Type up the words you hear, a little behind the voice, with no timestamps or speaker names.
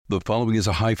The following is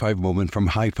a high-five moment from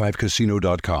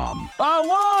highfivecasino.com. I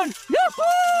won!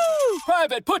 Yahoo!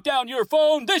 Private, put down your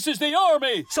phone. This is the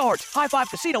Army. Sarge, High Five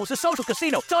Casino is a social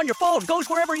casino. It's on your phone. Goes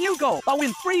wherever you go. I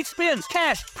win free spins,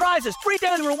 cash, prizes, free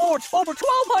daily rewards, over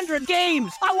 1,200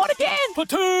 games. I won again.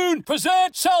 Platoon,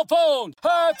 present cell phone.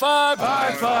 High Five.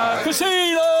 High Five.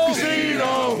 Casino.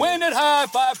 Casino. Win at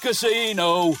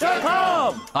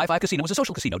highfivecasino.com. High Five Casino is a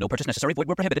social casino. No purchase necessary. Void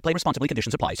where prohibited. Play responsibly.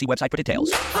 Conditions apply. See website for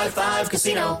details. High Five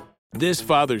Casino. This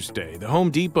Father's Day, the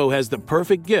Home Depot has the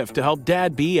perfect gift to help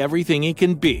Dad be everything he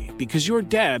can be, because your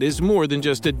dad is more than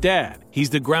just a dad. He's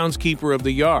the groundskeeper of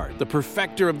the yard, the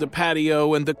perfecter of the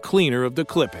patio, and the cleaner of the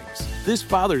clippings. This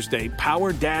Father's Day,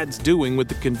 power Dad's doing with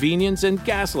the convenience and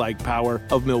gas-like power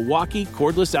of Milwaukee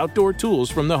cordless outdoor tools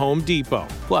from the Home Depot.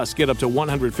 Plus, get up to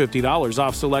 $150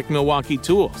 off select Milwaukee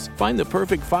tools. Find the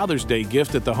perfect Father's Day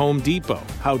gift at the Home Depot.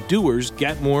 How doers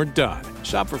get more done.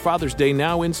 Shop for Father's Day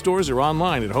now in stores or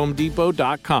online at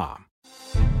homedepot.com.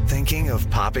 Thinking of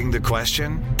popping the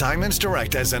question? Diamonds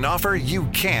Direct has an offer you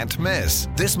can't miss.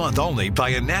 This month only, buy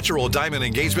a natural diamond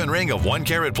engagement ring of 1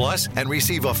 carat plus and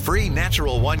receive a free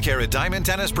natural 1 carat diamond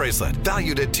tennis bracelet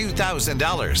valued at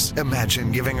 $2,000.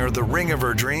 Imagine giving her the ring of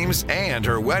her dreams and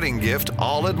her wedding gift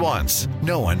all at once.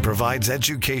 No one provides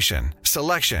education,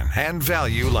 selection, and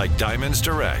value like Diamonds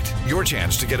Direct. Your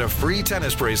chance to get a free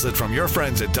tennis bracelet from your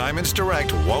friends at Diamonds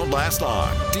Direct won't last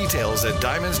long. Details at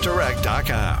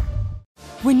diamondsdirect.com.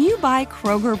 When you buy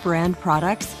Kroger brand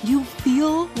products, you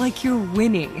feel like you're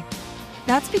winning.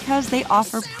 That's because they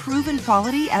offer proven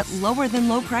quality at lower than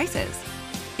low prices.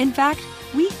 In fact,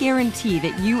 we guarantee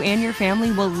that you and your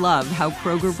family will love how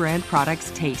Kroger brand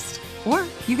products taste, or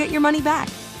you get your money back.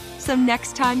 So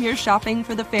next time you're shopping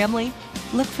for the family,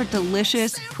 look for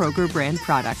delicious Kroger brand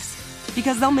products,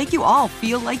 because they'll make you all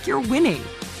feel like you're winning.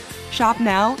 Shop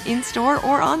now, in-store,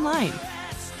 or online.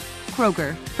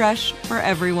 Kroger, fresh for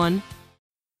everyone.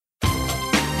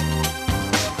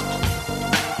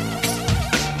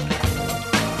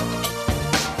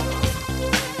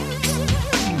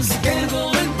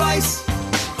 Scandal and vice,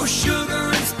 or sugar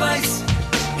and spice.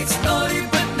 It's naughty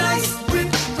but nice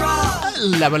with Rob.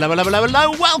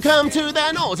 Hello. Welcome to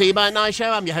the Naughty But Nice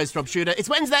Show. I'm your host, Rob Shuter. It's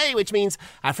Wednesday, which means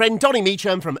our friend Donnie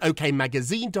Meacham from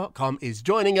OKMagazine.com is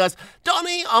joining us.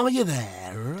 Donnie, are you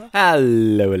there?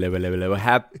 Hello.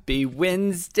 Happy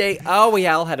Wednesday. Oh, we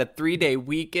all had a 3-day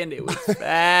weekend. It was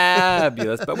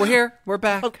fabulous. But we're here. We're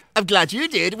back. Oh, I'm glad you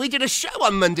did. We did a show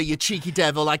on Monday, you cheeky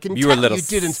devil. I can You tell were a little you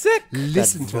didn't sick.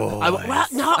 listen to it. I'm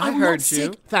heard not you.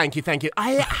 sick. Thank you.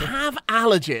 I have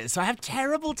allergies. I have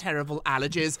terrible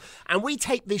allergies. And we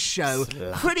tape this show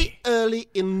pretty early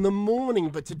in the morning.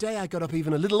 But today I got up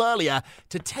even a little earlier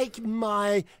to take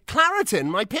my Claritin,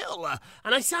 my pill.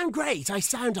 And I sound great. I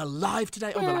sound alive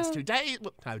today. Oh, the last 2 days.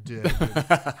 How dare you?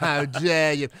 How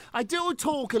dare you? I do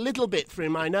talk a little bit through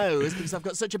my nose because I've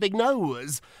got such a big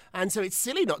nose. And so it's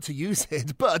silly not to use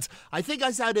it. But I think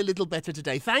I sound a little better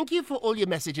today. Thank you for all your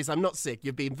messages. I'm not sick.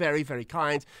 You've been very, very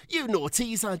kind. You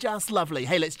naughties are just lovely.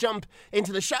 Hey, let's jump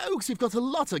into the show because we've got a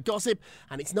lot of gossip.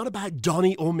 And it's not about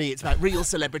Donnie or me. It's about real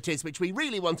celebrities, which we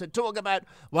really want to talk about.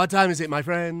 What time is it, my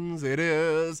friends? It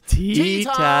is Tea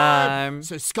time.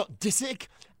 So Scott Disick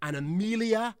and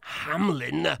Amelia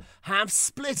Hamlin have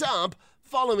split up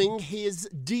following his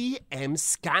DM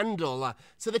scandal.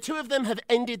 So the two of them have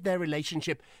ended their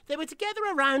relationship. They were together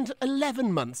around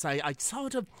 11 months. I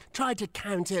sort of tried to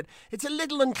count it. It's a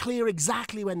little unclear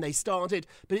exactly when they started,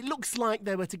 but it looks like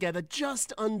they were together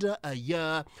just under a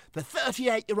year. The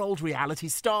 38-year-old reality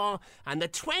star and the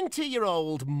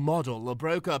 20-year-old model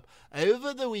broke up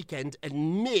over the weekend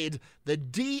amid the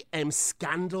DM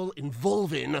scandal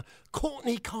involving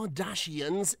Kourtney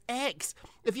Kardashian's ex.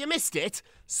 If you missed it,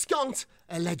 Scott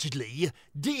allegedly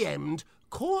DM'd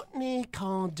Kourtney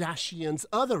Kardashian's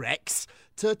other ex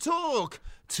to talk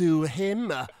to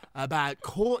him about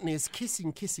Kourtney's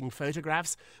kissing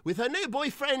photographs with her new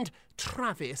boyfriend,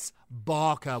 Travis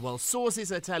Barker. Well, sources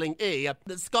are telling E!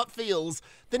 that Scott feels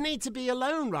the need to be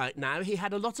alone right now. He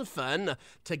had a lot of fun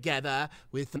together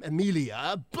with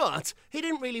Amelia, but he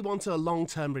didn't really want a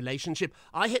long-term relationship.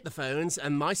 I hit the phones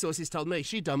and my sources told me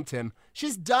she dumped him.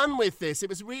 She's done with this. It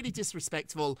was really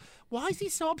disrespectful. Why is he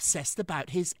so obsessed about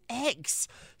his ex?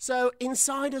 So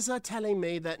insiders are telling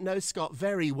me that know Scott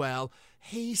very well.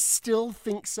 He still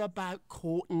thinks about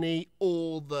Kourtney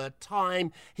all the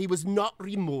time. He was not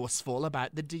remorseful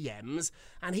about the DMs,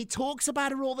 and he talks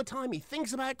about her all the time. He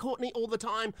thinks about Kourtney all the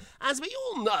time. As we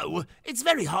all know, it's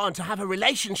very hard to have a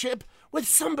relationship with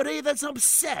somebody that's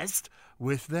obsessed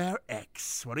with their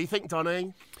ex. What do you think,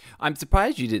 Donny? I'm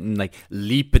surprised you didn't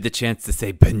leap at the chance to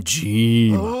say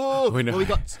Benjin. Oh,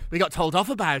 well, we got told off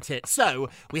about it. So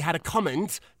we had a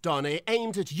comment, Donny,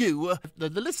 aimed at you. The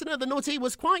listener, the naughty,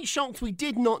 was quite shocked we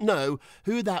did not know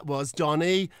who that was,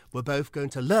 Donny. We're both going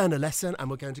to learn a lesson and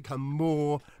we're going to come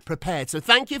more prepared. So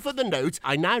thank you for the note.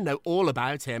 I now know all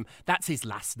about him. That's his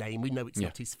last name. We know it's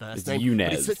not his first name.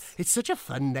 Yunez. It's such a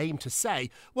fun name to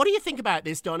say. What do you think about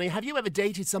this, Donny? Have you ever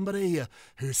dated somebody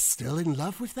who's still in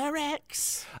love with their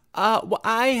ex? Well,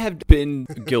 I have been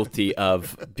guilty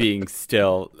of being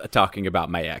still talking about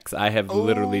my ex. I have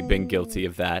literally been guilty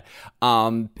of that.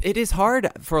 It is hard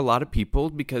for a lot of people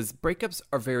because breakups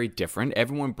are very different.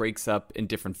 Everyone breaks up in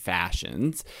different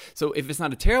fashions. So if it's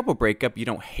not a terrible breakup, you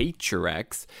don't hate your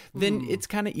ex, then it's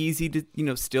kind of easy to,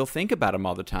 still think about him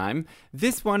all the time.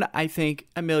 This one, I think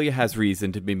Amelia has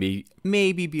reason to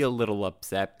maybe be a little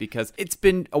upset because it's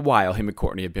been a while him and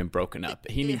Courtney have been broken up.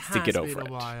 He needs to get over it. It has been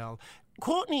a while.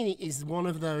 Courtney is one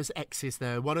of those exes,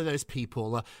 though, one of those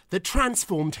people that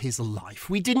transformed his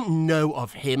life. We didn't know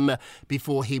of him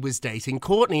before he was dating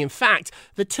Courtney. In fact,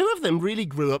 the two of them really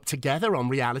grew up together on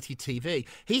reality TV.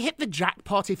 He hit the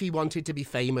jackpot if he wanted to be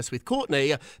famous with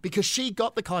Courtney because she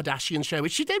got the Kardashian show,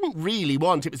 which she didn't really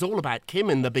want. It was all about Kim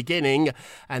in the beginning.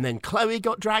 And then Khloe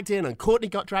got dragged in and Courtney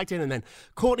got dragged in and then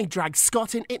Courtney dragged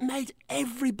Scott in. It made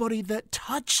everybody that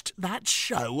touched that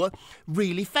show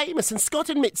really famous. And Scott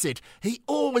admits it. He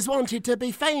always wanted to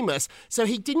be famous, so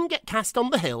he didn't get cast on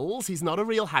The Hills. He's not a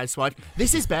Real Housewife.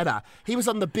 This is better. He was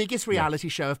on the biggest reality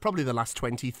show of probably the last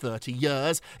 20, 30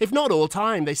 years, if not all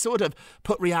time. They sort of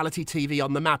put reality TV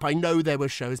on the map. I know there were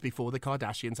shows before the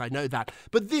Kardashians, I know that,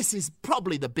 but this is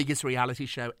probably the biggest reality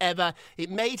show ever. It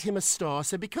made him a star,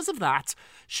 so because of that,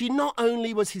 she not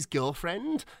only was his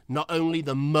girlfriend, not only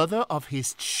the mother of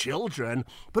his children,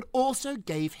 but also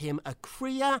gave him a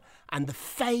career and the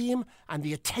fame and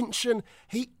the attention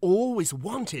he always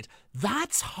wanted.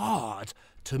 That's hard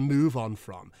to move on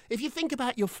from. If you think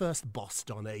about your first boss,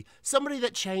 Donny, somebody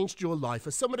that changed your life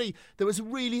or somebody that was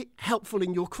really helpful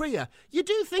in your career, you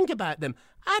do think about them.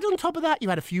 Add on top of that, you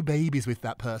had a few babies with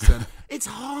that person. It's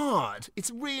hard.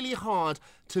 It's really hard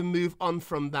to move on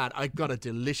from that. I've got a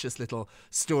delicious little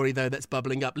story, though, that's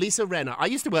bubbling up. Lisa Rinna. I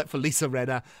used to work for Lisa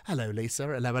Rinna. Hello, Lisa.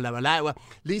 Hello, hello, hello.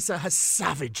 Lisa has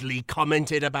savagely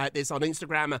commented about this on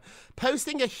Instagram,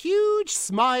 posting a huge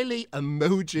smiley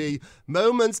emoji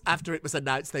moments after it was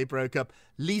announced they broke up.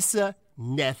 Lisa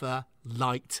never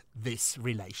liked this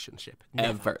relationship.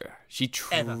 Never. Ever. She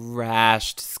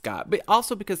trashed Scott. But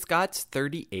also because Scott's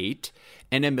 38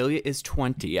 and Amelia is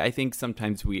 20. I think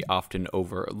sometimes we often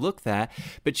overlook that.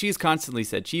 But she's constantly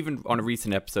said, she even on a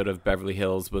recent episode of Beverly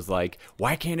Hills was like,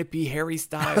 why can't it be Harry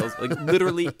Styles? Like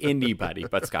literally anybody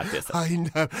but Scott Disick. I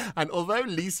know. And although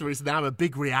Lisa is now a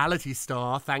big reality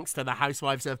star, thanks to the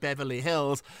Housewives of Beverly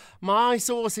Hills, my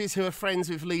sources who are friends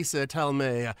with Lisa tell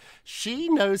me she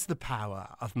knows the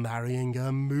power of marrying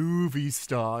a movie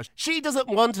star. She doesn't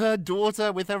want her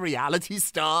daughter with a reality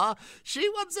star. She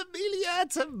wants Amelia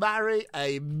to marry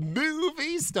a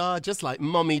movie star, just like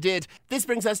Mommy did. This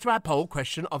brings us to our poll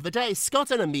question of the day.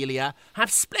 Scott and Amelia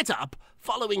have split up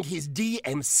following his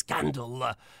DM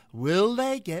scandal. Will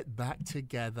they get back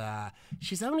together?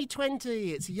 She's only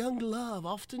 20. It's young love.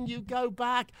 Often you go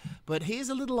back. But he's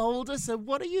a little older, so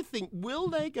what do you think? Will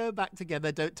they go back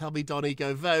together? Don't tell me, Donny,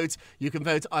 go vote. You can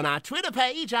vote on our Twitter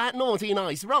page at Naughty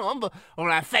Nice Romp or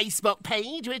our Facebook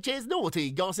page, which is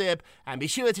Naughty Gossip. And be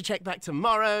sure to check back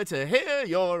tomorrow to hear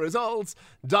your results.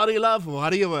 Donny Love,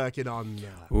 what are you working on?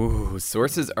 Ooh,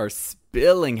 sources are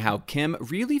spilling how Kim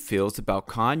really feels about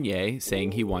Kanye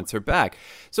saying he wants her back.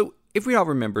 So if we all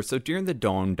remember, so during the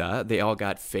Donda, they all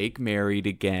got fake married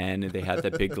again, and they had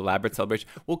that big elaborate celebration.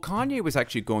 Well, Kanye was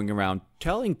actually going around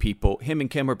telling people him and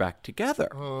Kim were back together.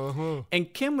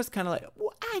 And Kim was kind of like,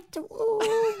 well,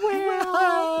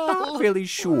 not really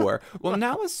sure. Well,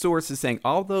 now a source is saying,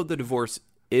 although the divorce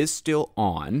is still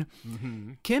on,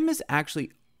 Kim is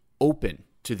actually open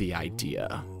to the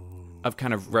idea of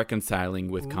kind of reconciling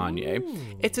with Kanye.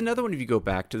 It's another one, if you go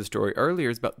back to the story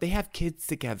earlier, is about they have kids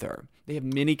together. They have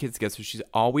many kids together, so she's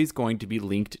always going to be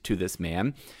linked to this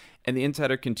man. And the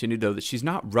insider continued, though, that she's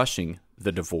not rushing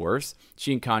the divorce.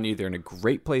 She and Kanye, they're in a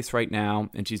great place right now,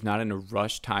 and she's not in a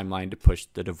rush timeline to push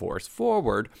the divorce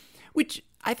forward, which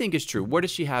I think is true. What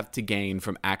does she have to gain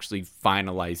from actually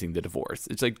finalizing the divorce?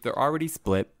 It's like they're already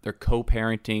split. They're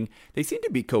co-parenting. They seem to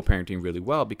be co-parenting really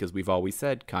well because we've always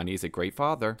said Kanye's a great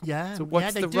father. Yeah. So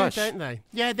what's they the do, rush? Don't they?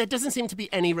 Yeah, there doesn't seem to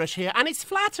be any rush here. And it's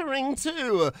flattering,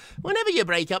 too. Whenever you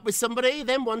break up with somebody,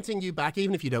 them wanting you back,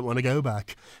 even if you don't want to go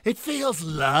back. It feels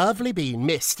lovely being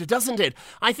missed, doesn't it?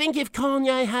 I think if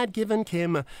Kanye had given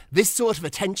Kim this sort of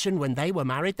attention when they were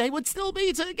married, they would still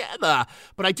be together.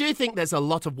 But I do think there's a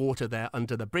lot of water there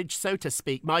under the bridge, so to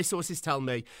speak. My sources tell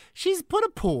me she's put a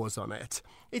pause on it.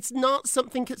 It's not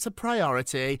something that's a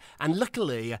priority, and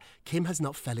luckily, Kim has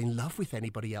not fell in love with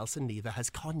anybody else, and neither has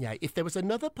Kanye. If there was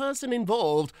another person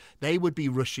involved, they would be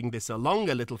rushing this along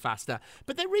a little faster,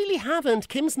 but they really haven't.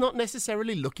 Kim's not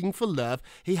necessarily looking for love.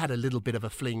 He had a little bit of a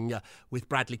fling with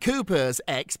Bradley Cooper's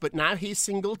ex, but now he's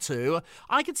single too.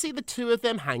 I could see the two of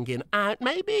them hanging out.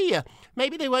 Maybe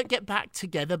they won't get back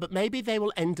together, but maybe they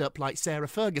will end up like Sarah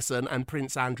Ferguson and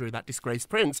Prince Andrew, that disgraced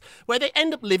prince, where they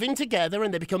end up living together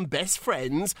and they become best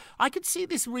friends. I could see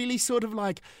this really sort of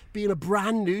like being a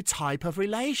brand new type of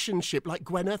relationship, like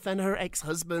Gwyneth and her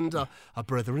ex-husband, a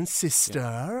brother and sister.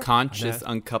 Yeah. Conscious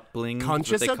uncoupling.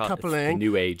 Conscious uncoupling.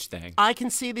 New age thing. I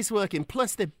can see this working.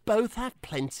 Plus, they both have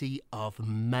plenty of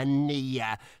money,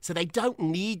 so they don't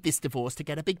need this divorce to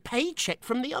get a big paycheck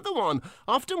from the other one.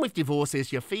 Often with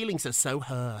divorces, your feelings are so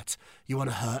hurt. You want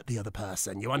to hurt the other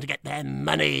person. You want to get their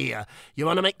money. You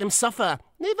want to make them suffer.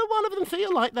 Neither one of them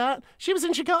feel like that. She was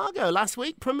in Chicago last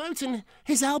week promoting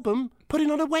his album,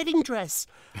 putting on a wedding dress.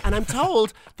 And I'm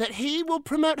told that he will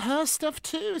promote her stuff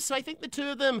too. So I think the two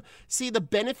of them see the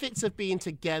benefits of being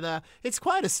together. It's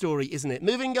quite a story, isn't it?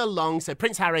 Moving along, so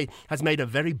Prince Harry has made a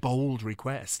very bold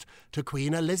request to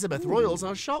Queen Elizabeth. Royals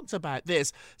are shocked about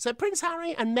this. So Prince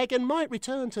Harry and Meghan might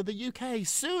return to the UK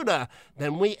sooner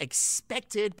than we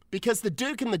expected because the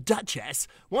Duke and the Duchess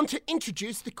want to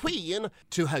introduce the Queen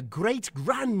to her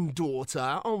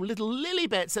great-granddaughter, little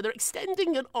Lilibet. So they're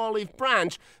extending an olive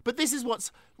branch. But this is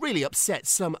what's really upset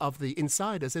some of the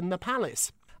insiders in the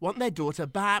palace. Want their daughter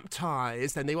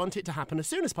baptised, and they want it to happen as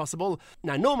soon as possible.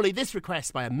 Now, normally this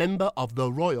request by a member of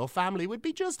the royal family would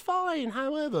be just fine.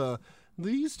 However,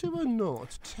 these two are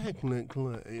not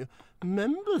technically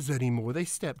members anymore. They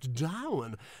stepped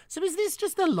down. So is this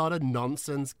just a lot of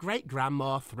nonsense?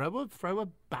 Great-grandma, throw a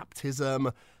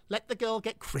baptism, let the girl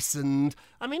get christened.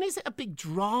 I mean, is it a big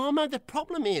drama? The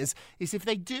problem is if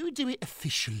they do it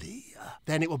officially,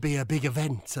 then it will be a big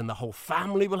event and the whole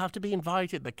family will have to be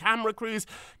invited, the camera crews.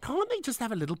 Can't they just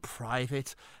have a little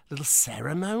private, little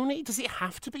ceremony? Does it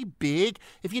have to be big?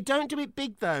 If you don't do it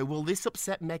big, though, will this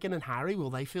upset Meghan and Harry?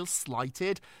 Will they feel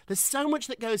slighted? There's so much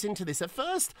that goes into this. At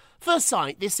first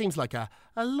sight, this seems like a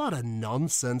lot of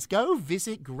nonsense. Go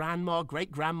visit grandma,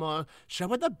 great-grandma, show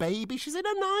her the baby. She's in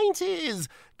her 90s.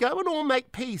 Go and all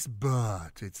make peace.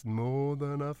 But it's more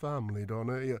than a family,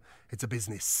 Donna. It's a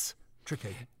business.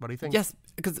 Tricky. What do you think? Yes,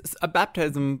 because a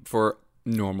baptism for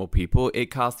normal people, it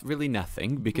costs really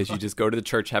nothing because you just go to the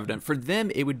church, have it done. For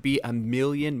them, it would be a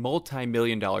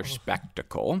multi-million-dollar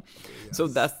spectacle. Yes. So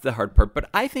that's the hard part.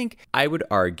 But I think I would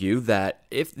argue that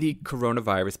if the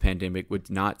coronavirus pandemic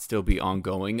would not still be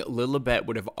ongoing, Lilibet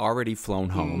would have already flown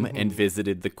home and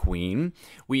visited the Queen.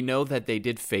 We know that they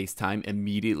did FaceTime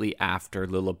immediately after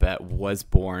Lilibet was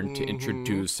born to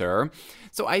introduce her.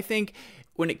 So I think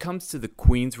when it comes to the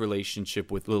Queen's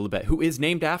relationship with Lilibet, who is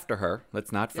named after her,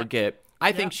 let's not forget,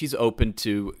 I think she's open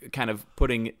to kind of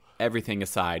putting everything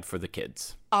aside for the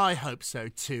kids. I hope so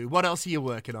too. What else are you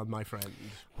working on, my friend?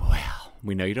 Well,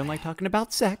 we know you don't like talking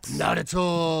about sex. Not at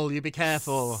all. You be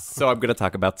careful. So I'm going to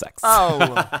talk about sex.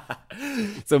 Oh.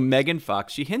 So Megan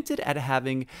Fox, she hinted at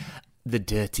having the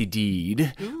dirty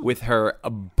deed with her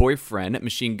boyfriend,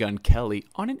 Machine Gun Kelly,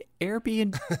 on an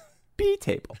Airbnb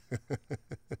table,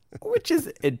 which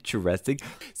is interesting.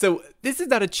 So this is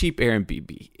not a cheap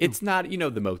Airbnb. It's not,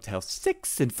 the Motel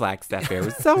 6 in Flagstaff,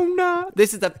 Arizona.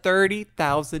 This is a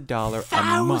 $30,000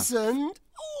 a month.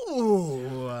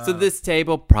 Ooh. So this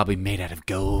table probably made out of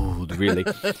gold, really.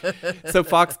 So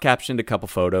Fox captioned a couple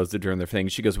photos during their thing.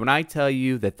 She goes, "When I tell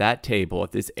you that table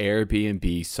at this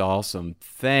Airbnb saw some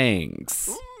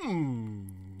things."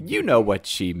 You know what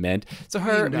she meant. So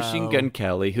her, Machine Gun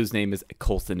Kelly, whose name is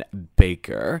Colson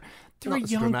Baker, They're a Not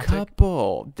as young dramatic.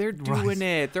 couple. They're doing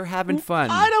it. They're having fun.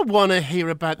 I don't want to hear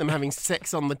about them having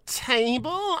sex on the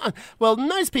table. Well,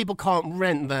 most people can't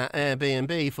rent that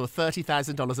Airbnb for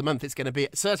 $30,000 a month. It's going to be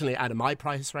certainly out of my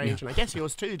price range, and I guess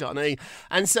yours too, Donny.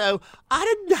 And so I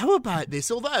don't know about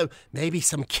this, although maybe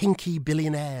some kinky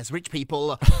billionaires, rich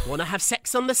people, want to have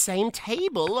sex on the same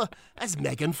table as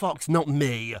Megan Fox, not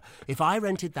me. If I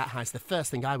rented that house, the first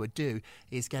thing I would do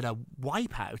is get a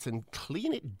wipe out and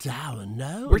clean it down.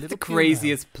 No, Where's the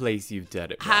craziest place you've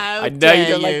done it? How I know dare you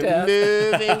don't like that.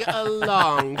 Moving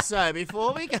along. So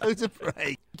before we go to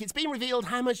break, it's been revealed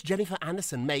how much Jennifer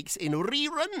Aniston makes in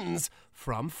reruns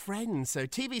from Friends. So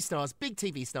TV stars, big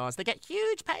TV stars, they get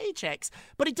huge paychecks,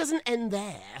 but it doesn't end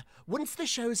there. Once the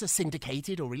shows are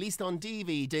syndicated or released on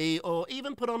DVD or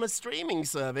even put on a streaming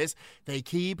service, they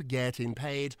keep getting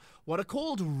paid what are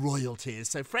called royalties.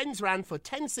 So Friends ran for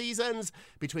 10 seasons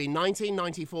between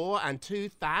 1994 and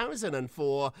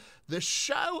 2004. The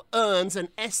show earns an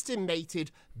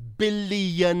estimated $1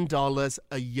 billion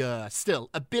a year. Still,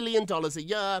 $1 billion a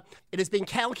year. It has been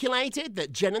calculated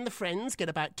that Jen and the Friends get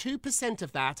about 2%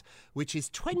 of that, which is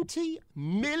 $20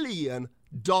 million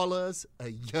a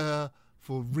year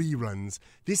for reruns.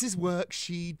 This is work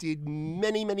she did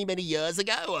many, many, many years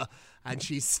ago, and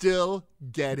she's still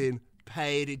getting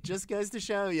paid. It just goes to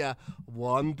show you,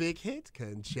 one big hit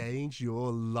can change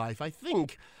your life. I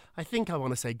think I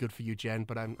want to say good for you, Jen,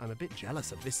 but I'm a bit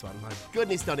jealous of this one. My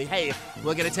goodness, Donny. Hey,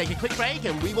 we're going to take a quick break,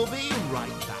 and we will be right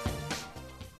back.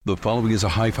 The following is a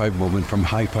high five moment from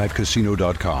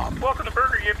highfivecasino.com. Welcome to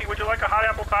Burger Yippee. Would you like a hot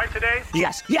apple pie today?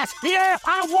 Yes, yeah,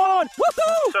 I won!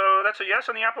 Woohoo! So that's a yes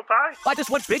on the apple pie? I just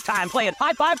went big time playing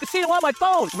High Five Casino on my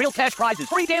phone. Real cash prizes,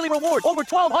 free daily rewards, over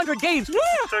 1,200 games. Yeah!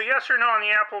 So yes or no on the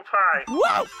apple pie?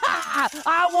 Whoa!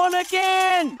 I won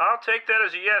again! I'll take that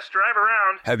as a yes. Drive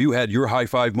around. Have you had your high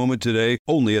five moment today?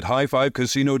 Only at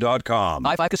highfivecasino.com.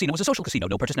 High Five Casino is a social casino.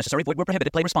 No purchase necessary. Void where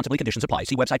prohibited. Play responsibly. Conditions apply.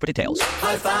 See website for details.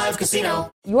 High Five Casino.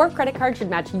 Your credit card should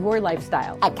match your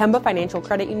lifestyle. At Kemba Financial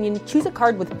Credit Union, choose a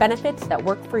card with benefits that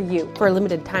work for you. For a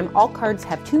limited time, all cards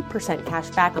have 2% cash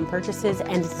back on purchases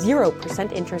and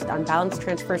 0% interest on balance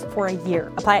transfers for a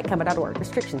year. Apply at Kemba.org.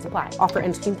 Restrictions apply. Offer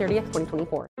ends June 30th,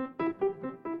 2024.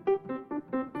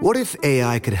 What if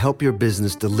AI could help your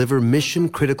business deliver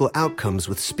mission-critical outcomes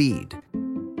with speed?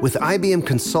 With IBM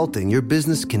Consulting, your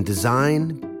business can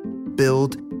design,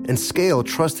 build, and scale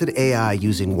trusted AI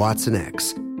using Watson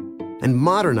X, and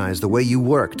modernize the way you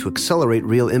work to accelerate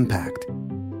real impact.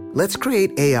 Let's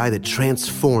create AI that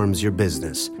transforms your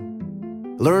business.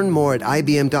 Learn more at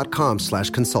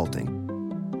ibm.com/consulting.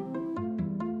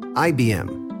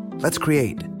 IBM. Let's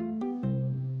create.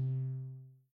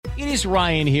 It is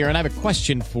Ryan here, and I have a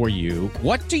question for you.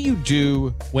 What do you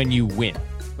do when you win?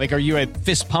 Like, are you a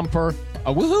fist pumper?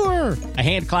 A woohooer, a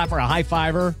hand clapper, a high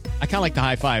fiver. I kind of like the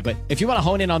high five, but if you want to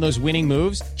hone in on those winning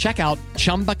moves, check out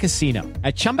Chumba Casino.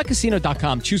 At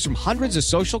ChumbaCasino.com, choose from hundreds of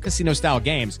social casino style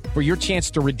games for your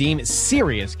chance to redeem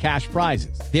serious cash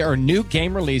prizes. There are new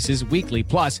game releases weekly,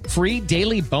 plus free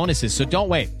daily bonuses. So don't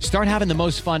wait. Start having the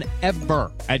most fun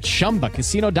ever at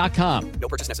ChumbaCasino.com. No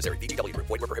purchase necessary. VGW Group.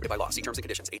 Void where prohibited by law. See terms and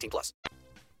conditions. 18+.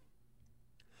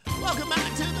 Welcome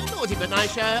back to the Naughty But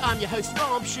Nice Show. I'm your host,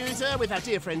 Rob Shooter, with our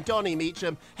dear friend Donny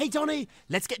Meacham. Hey, Donny,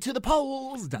 let's get to the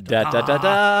polls. Da, da, da,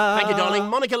 da. Thank you, darling.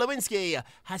 Monica Lewinsky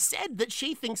has said that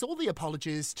she thinks all the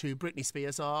apologies to Britney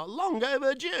Spears are long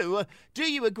overdue.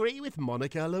 Do you agree with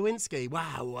Monica Lewinsky?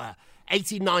 Wow.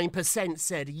 89%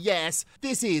 said yes.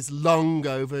 This is long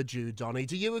overdue, Donny.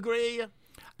 Do you agree?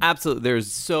 Absolutely.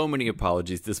 There's so many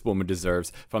apologies this woman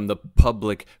deserves from the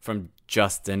public, from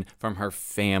Justin, from her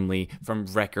family, from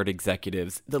record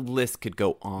executives. The list could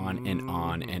go on and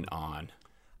on and on.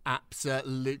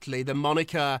 Absolutely. The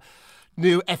Monica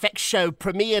new FX show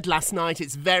premiered last night.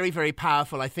 It's very, very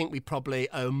powerful. I think we probably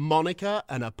owe Monica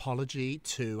an apology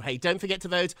too. Hey, don't forget to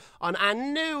vote on our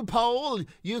new poll.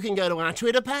 You can go to our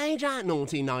Twitter page at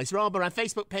Naughty Nice Rob or our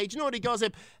Facebook page, Naughty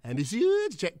Gossip, and be sure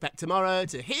to check back tomorrow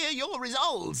to hear your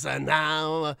results. And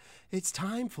now it's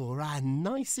time for our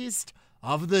nicest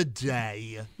of the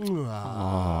day.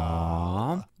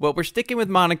 Aww. Well, we're sticking with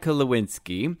Monica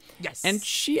Lewinsky. Yes. And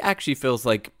she actually feels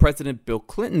like President Bill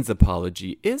Clinton's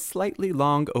apology is slightly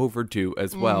long overdue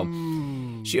as well.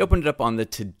 She opened it up on the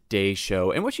Today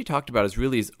Show, and what she talked about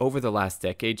is over the last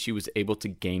decade, she was able to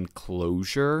gain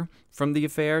closure from the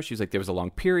affair. She was like, there was a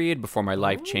long period before my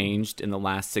life changed in the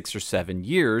last 6 or 7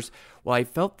 years. Well, I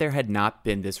felt there had not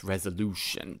been this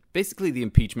resolution. Basically, the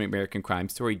impeachment American Crime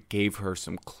Story gave her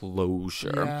some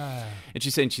closure. Yeah. And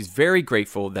she's saying she's very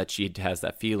grateful that she has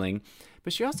that feeling.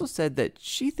 But she also said that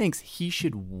she thinks he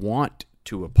should want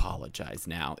to apologize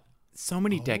now. so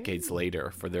many decades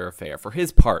later for their affair, for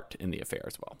his part in the affair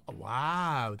as well.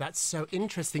 Wow, that's so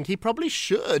interesting. He probably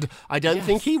should. I don't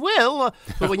think he will.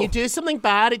 But when you do something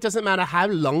bad, it doesn't matter how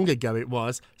long ago it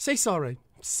was. Say sorry.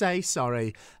 Say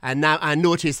sorry. And now our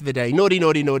naughtiest of the day. Naughty,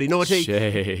 naughty, naughty, naughty.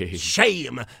 Shame.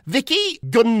 Shame. Vicky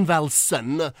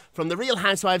Gunvalson from the Real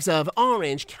Housewives of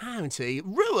Orange County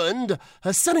ruined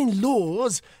her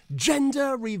son-in-law's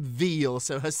gender reveal.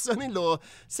 So her son-in-law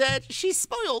said she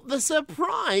spoiled the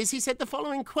surprise. He said the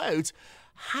following quote: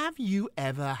 "Have you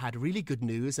ever had really good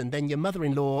news and then your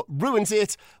mother-in-law ruins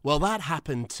it? Well, that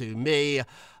happened to me.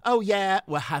 Oh yeah,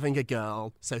 we're having a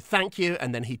girl. So thank you."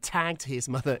 And then he tagged his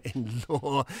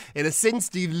mother-in-law in a since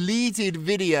deleted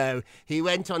video. He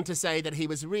went on to say that he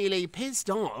was really pissed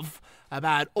off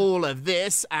about all of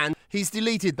this, and he's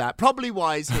deleted that. Probably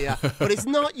wise here, but it's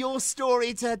not your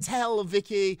story to tell,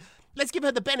 Vicky. Let's give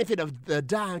her the benefit of the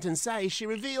doubt and say she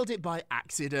revealed it by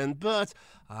accident, but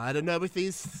I don't know with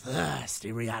these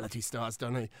thirsty reality stars,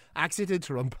 don't I?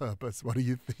 Accident or on purpose? What do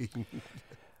you think?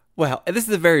 Well, this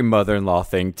is a very mother-in-law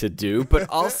thing to do, but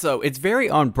also it's very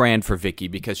on brand for Vicky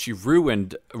because she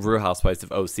ruined Real Housewives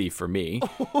of OC for me.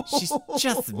 She's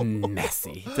just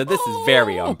messy. So this is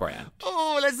very on brand.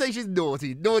 Oh, let's say she's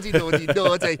naughty, naughty, naughty,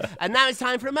 naughty. And now it's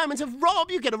time for a moment of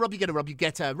Rob. You get a Rob, you get a Rob, you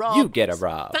get a Rob. You get a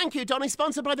Rob. Thank you, Donnie.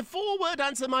 Sponsored by the 4-Word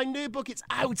Answer, my new book. It's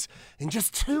out in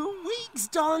just 2 weeks,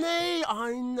 Donnie.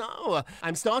 I know.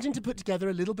 I'm starting to put together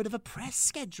a little bit of a press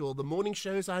schedule. The morning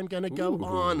shows I'm going to go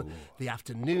on, the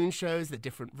afternoon shows, the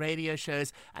different radio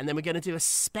shows, and then we're going to do a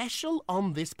special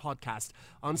on this podcast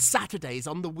on Saturdays,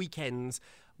 on the weekends.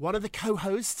 One of the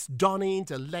co-hosts, Donnie,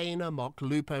 Delana, Mark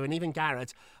Lupo, and even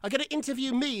Garrett, are going to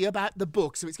interview me about the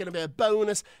book. So it's going to be a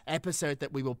bonus episode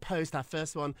that we will post. Our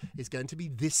first one is going to be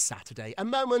this Saturday. A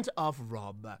moment of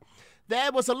Rob.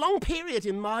 There was a long period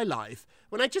in my life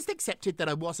when I just accepted that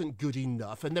I wasn't good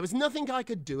enough and there was nothing I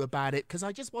could do about it because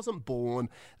I just wasn't born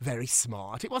very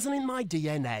smart. It wasn't in my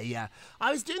DNA.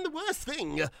 I was doing the worst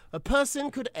thing a person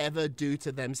could ever do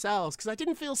to themselves because I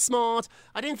didn't feel smart.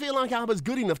 I didn't feel like I was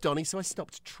good enough, Donnie, so I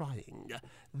stopped trying.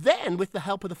 Then, with the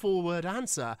help of the 4-Word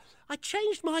Answer, I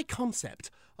changed my concept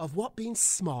of what being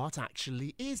smart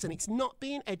actually is. And it's not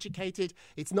being educated,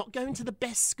 it's not going to the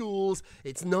best schools,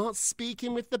 it's not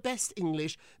speaking with the best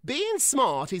English. Being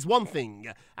smart is one thing,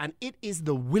 and it is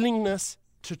the willingness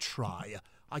to try.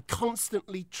 I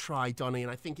constantly try, Donnie,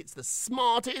 and I think it's the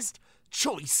smartest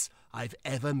choice I've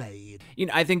ever made. You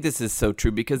know, I think this is so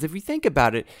true because if you think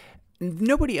about it,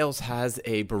 nobody else has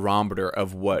a barometer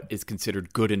of what is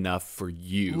considered good enough for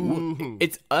you. Mm-hmm.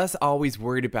 It's us always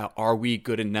worried about, are we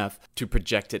good enough to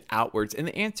project it outwards? And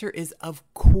the answer is, of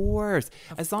course.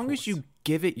 As long as you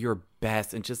give it your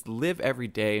best and just live every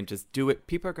day and just do it,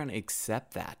 people are going to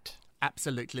accept that.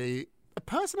 Absolutely. A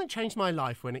person that changed my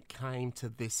life when it came to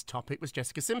this topic was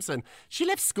Jessica Simpson. She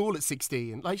left school at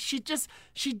 16. Like, she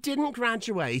didn't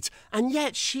graduate, and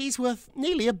yet she's worth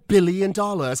nearly $1 billion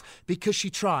because she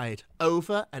tried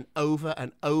over and over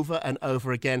and over and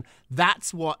over again.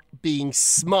 That's what being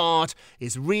smart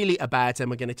is really about, and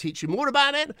we're going to teach you more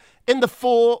about it in the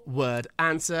 4-Word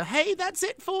Answer. Hey, that's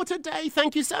it for today.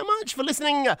 Thank you so much for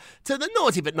listening to the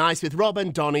Naughty But Nice with Rob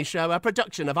and Donnie show, a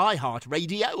production of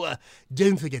iHeartRadio.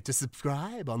 Don't forget to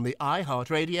subscribe on the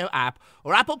iHeartRadio app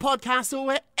or Apple Podcasts or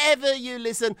wherever you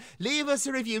listen. Leave us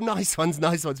a review. Nice ones,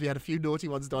 nice ones. We had a few naughty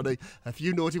ones, Donnie. A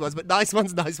few naughty ones, but nice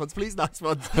ones, please, nice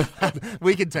ones.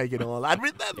 We can take it all. And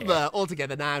remember, all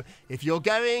together now, if you're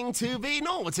going to be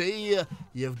naughty,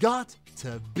 you've got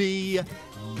to be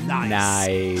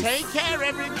nice. Take care,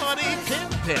 everybody. Pip,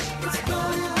 pip.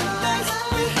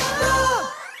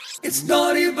 It's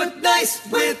Naughty But Nice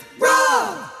with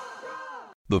Rob.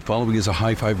 The following is a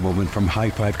high five moment from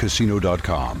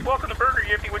highfivecasino.com. Welcome to Burger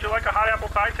Yippee. Would you like a hot apple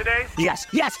pie today? Yes,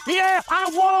 yeah,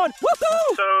 I won!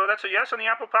 Woohoo! So that's a yes on the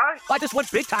apple pie? I just went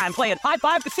big time playing High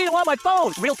Five Casino on my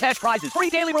phone. Real cash prizes, free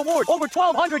daily rewards, over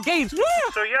 1,200 games. Yeah!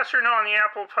 So yes or no on the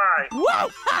apple pie? Whoa!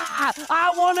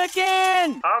 I won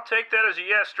again! I'll take that as a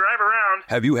yes. Drive around.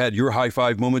 Have you had your high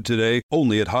five moment today?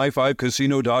 Only at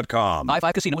highfivecasino.com. High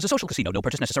Five Casino is a social casino. No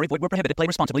purchase necessary. Void where prohibited. Play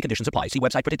responsibly. Conditions apply. See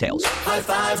website for details. High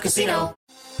Five Casino.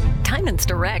 Diamonds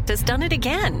Direct has done it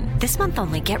again. This month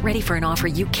only, get ready for an offer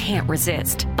you can't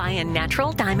resist. Buy a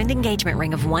natural diamond engagement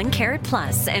ring of 1 carat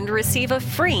plus and receive a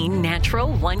free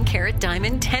natural 1 carat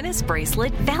diamond tennis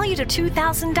bracelet valued at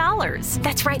 $2,000.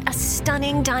 That's right, a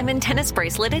stunning diamond tennis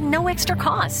bracelet at no extra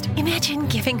cost. Imagine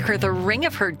giving her the ring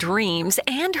of her dreams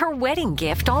and her wedding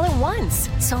gift all at once.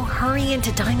 So hurry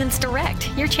into Diamonds Direct.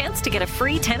 Your chance to get a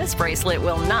free tennis bracelet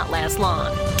will not last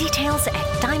long. Details at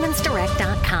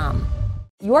diamondsdirect.com.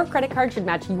 Your credit card should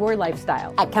match your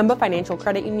lifestyle. At Kemba Financial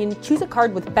Credit Union, choose a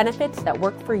card with benefits that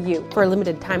work for you. For a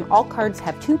limited time, all cards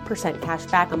have 2% cash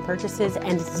back on purchases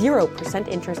and 0%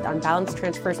 interest on balance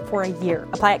transfers for a year.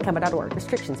 Apply at Kemba.org.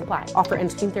 Restrictions apply. Offer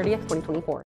ends June 30th,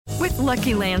 2024. With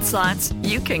Lucky Land Slots,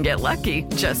 you can get lucky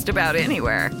just about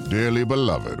anywhere. Dearly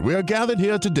beloved, we are gathered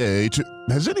here today to...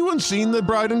 Has anyone seen the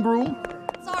bride and groom?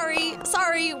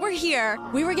 Sorry, we're here.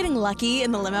 We were getting lucky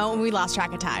in the limo and we lost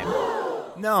track of time.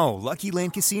 No, Lucky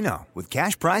Land Casino, with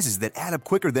cash prizes that add up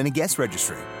quicker than a guest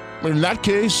registry. In that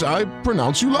case, I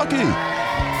pronounce you lucky.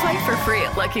 Play for free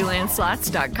at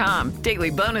LuckyLandSlots.com.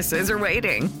 Daily bonuses are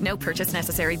waiting. No purchase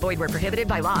necessary. Void where prohibited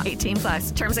by law.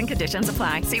 18+. Terms and conditions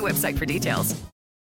apply. See website for details.